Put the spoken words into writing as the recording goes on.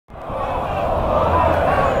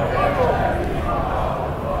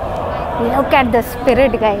Look at the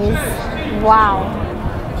spirit, guys. Wow.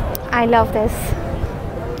 I love this.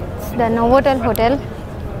 It's the Novotel Hotel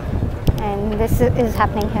and this is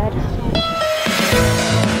happening here.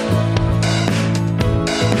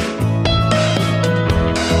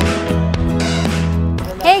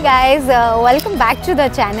 Hey guys, welcome back to the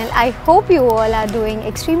channel. I hope you all are doing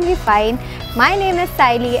extremely fine. My name is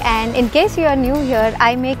Sayali and in case you are new here,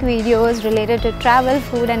 I make videos related to travel,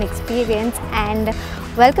 food and experience, and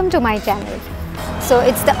welcome to my channel. So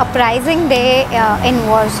it's the uprising day in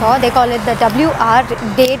Warsaw. They call it the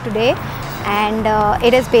WR day today, and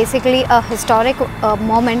it is basically a historic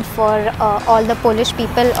moment for all the Polish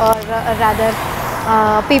people, or rather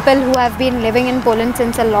people who have been living in Poland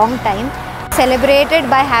since a long time. Celebrated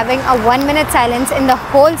by having a 1-minute silence in the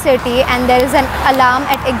whole city, and there is an alarm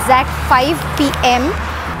at exact 5 p.m.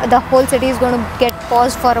 The whole city is going to get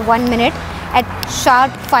paused for 1 minute at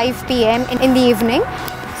sharp 5 p.m. in the evening.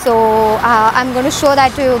 So I'm going to show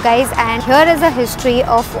that to you guys, and here is a history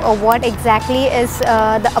of what exactly is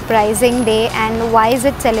the uprising day and why is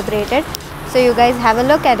it celebrated. So you guys have a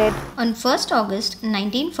look at it. On 1st August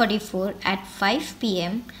 1944 at 5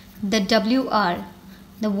 p.m. the WR,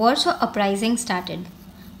 the Warsaw Uprising started.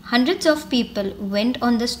 Hundreds of people went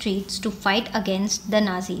on the streets to fight against the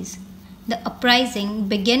Nazis. The uprising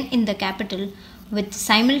began in the capital with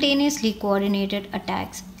simultaneously coordinated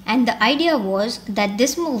attacks, and the idea was that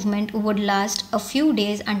this movement would last a few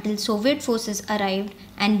days until Soviet forces arrived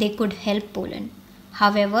and they could help Poland.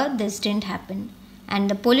 However, this didn't happen,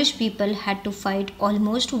 and the Polish people had to fight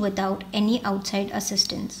almost without any outside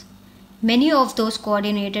assistance. Many of those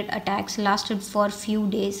coordinated attacks lasted for a few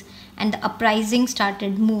days, and the uprising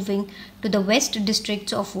started moving to the west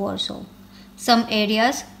districts of Warsaw. Some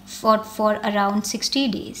areas fought for around 60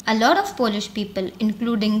 days. A lot of Polish people,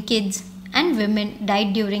 including kids and women,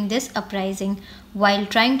 died during this uprising while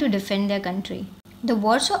trying to defend their country. The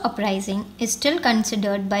Warsaw Uprising is still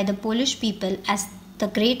considered by the Polish people as the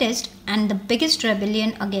greatest and the biggest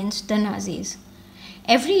rebellion against the Nazis.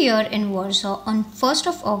 Every year in Warsaw, on 1st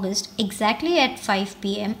of August, exactly at 5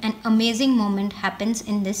 p.m, an amazing moment happens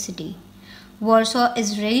in this city. Warsaw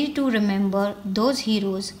is ready to remember those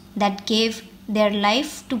heroes that gave their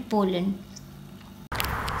life to Poland.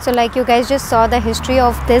 So like you guys just saw the history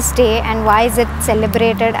of this day and why is it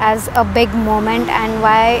celebrated as a big moment, and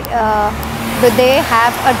why do they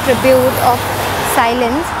have a tribute of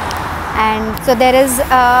silence. And so there is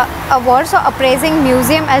a Warsaw Uprising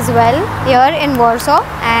museum as well here in Warsaw,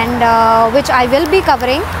 and which I will be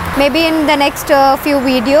covering maybe in the next few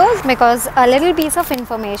videos, because a little piece of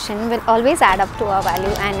information will always add up to our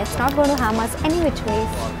value and it's not going to harm us any which ways.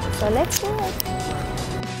 So let's do it.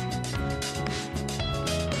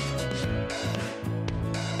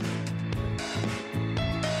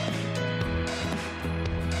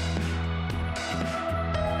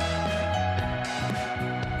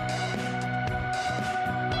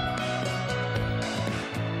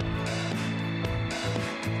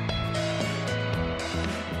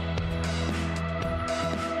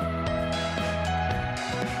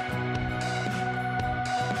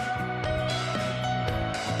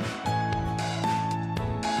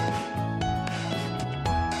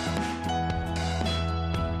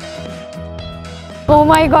 Oh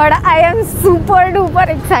my god, I am super duper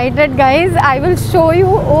excited, guys. I will show you.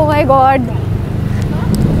 Oh my god,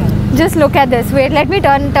 just look at this. Wait, let me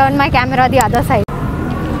turn my camera the other side.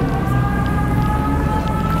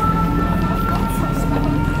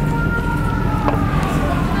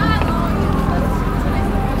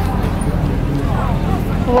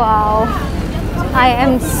 Wow, I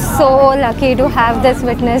am so lucky to have this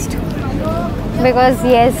witnessed, because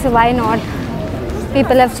yes, why not?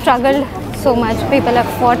 People have struggled so much, people have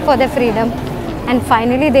fought for their freedom, and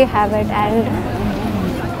finally they have it, and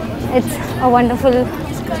it's a wonderful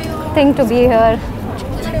thing to be here.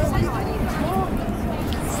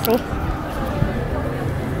 See?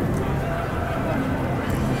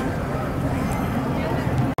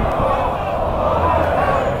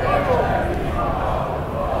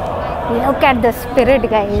 Look at the spirit,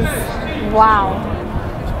 guys. Wow,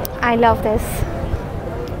 I love this.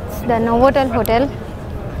 It's the Novotel Hotel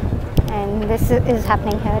and this is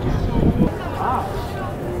happening here,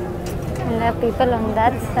 and there are people on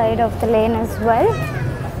that side of the lane as well.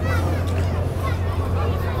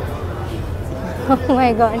 Oh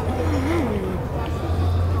my god,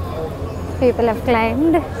 people have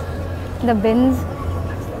climbed the bins.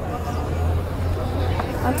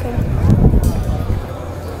 Okay.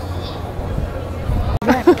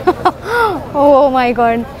 Oh my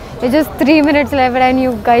god, it's just 3 minutes left and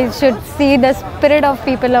you guys should see the spirit of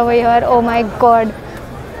people over here. Oh my god,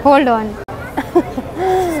 hold on.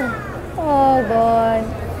 god.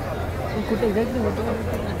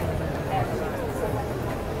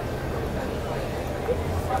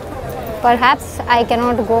 Perhaps I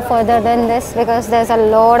cannot go further than this because there's a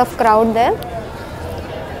lot of crowd there.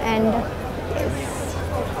 And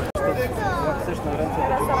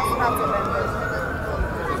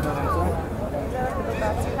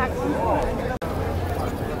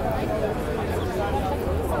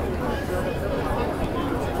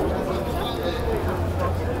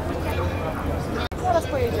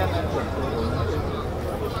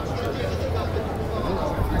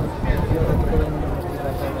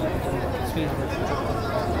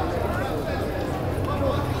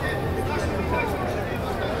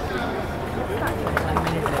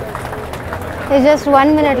there's just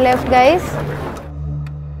 1 minute left, guys.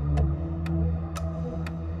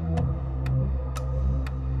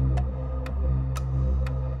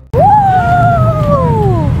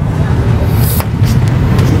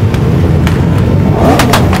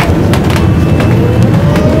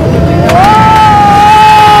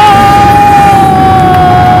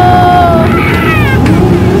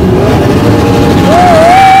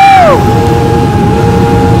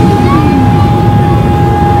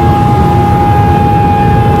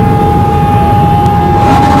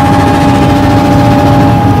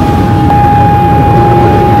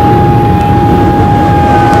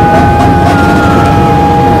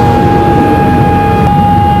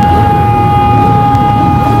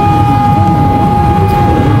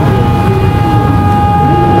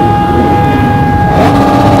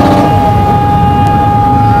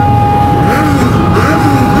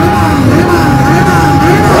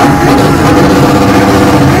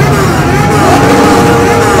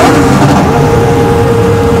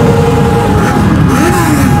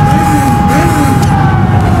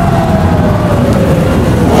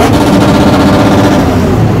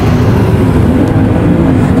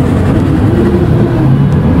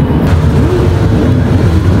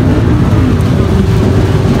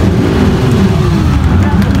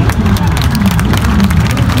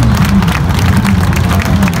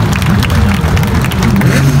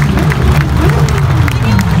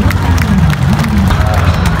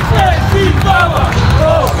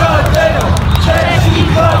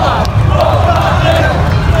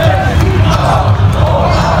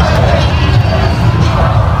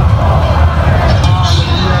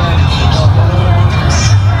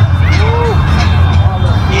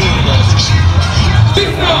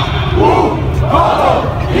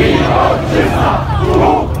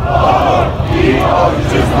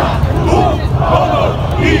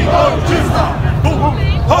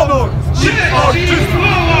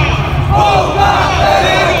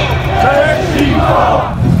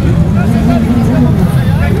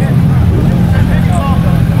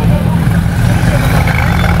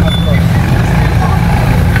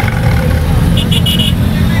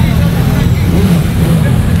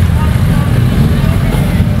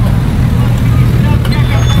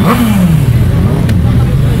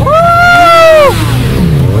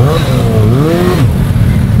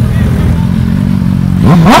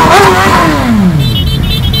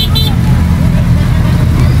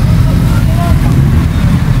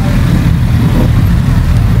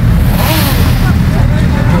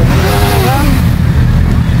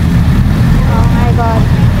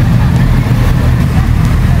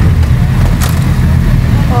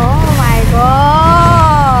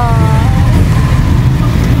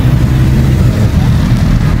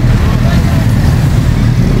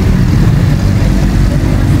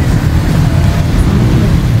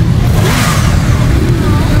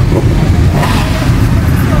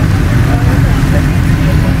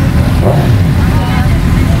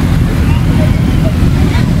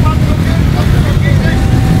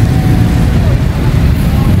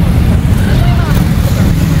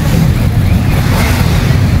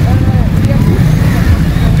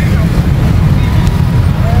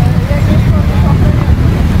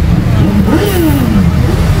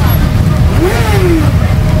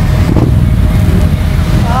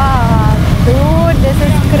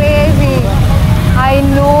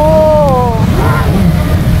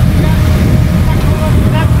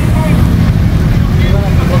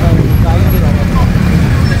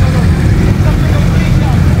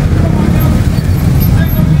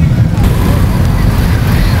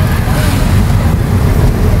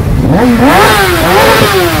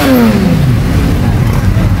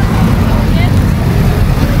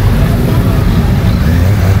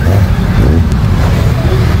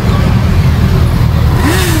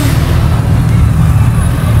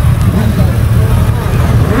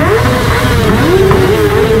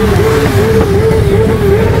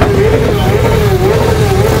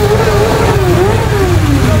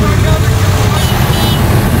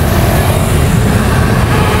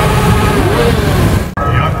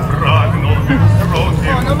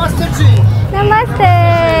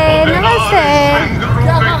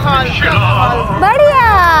 बढ़िया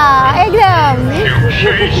एकदम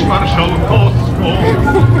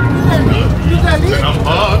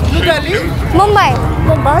Mumbai.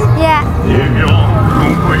 Yeah.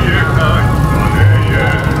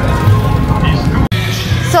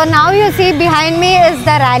 So now you see behind me is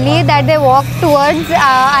the rally that they walk towards.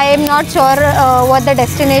 I am not sure what the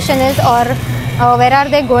destination is or where are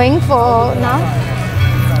they going for now.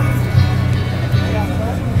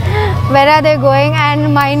 Where are they going?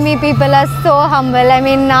 And mind me, people are so humble. I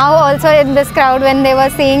mean, now also in this crowd, when they were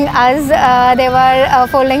seeing us, they were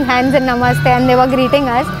folding hands in namaste and they were greeting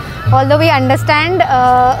us. Although we understand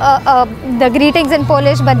the greetings in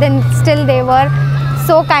Polish, but then still they were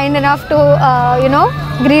so kind enough to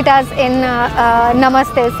greet us in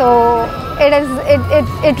namaste. So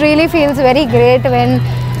it really feels very great when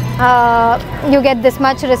you get this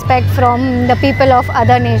much respect from the people of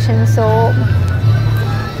other nations. So.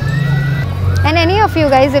 And any of you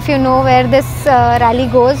guys, if you know where this rally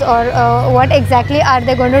goes or what exactly are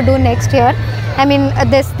they going to do next year, I mean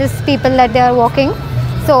this people that they are walking,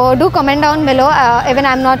 so do comment down below. Even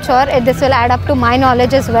I'm not sure if this will add up to my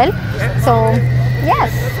knowledge as well. So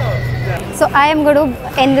yes, so I am going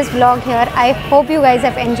to end this vlog here. I hope you guys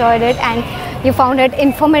have enjoyed it and you found it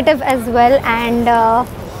informative as well. And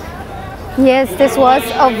yes, this was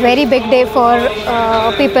a very big day for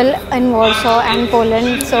people in Warsaw and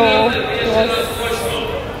Poland. So yes.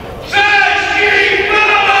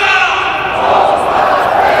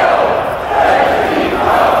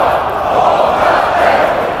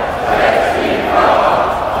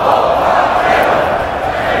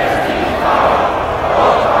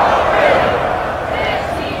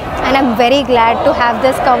 And I'm very glad to have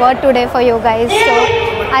this covered today for you guys. So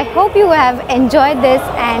I hope you have enjoyed this,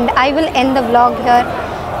 and I will end the vlog here.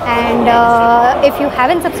 And if you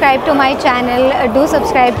haven't subscribed to my channel, do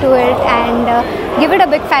subscribe to it and give it a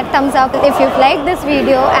big fat thumbs up if you've liked this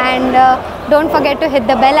video, and don't forget to hit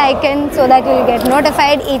the bell icon so that you'll get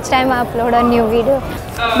notified each time I upload a new video.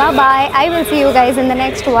 Bye bye. I will see you guys in the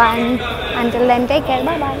next one. Until then, take care.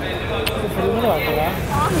 Bye bye.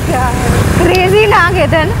 Crazy na,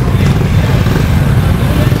 Ketan.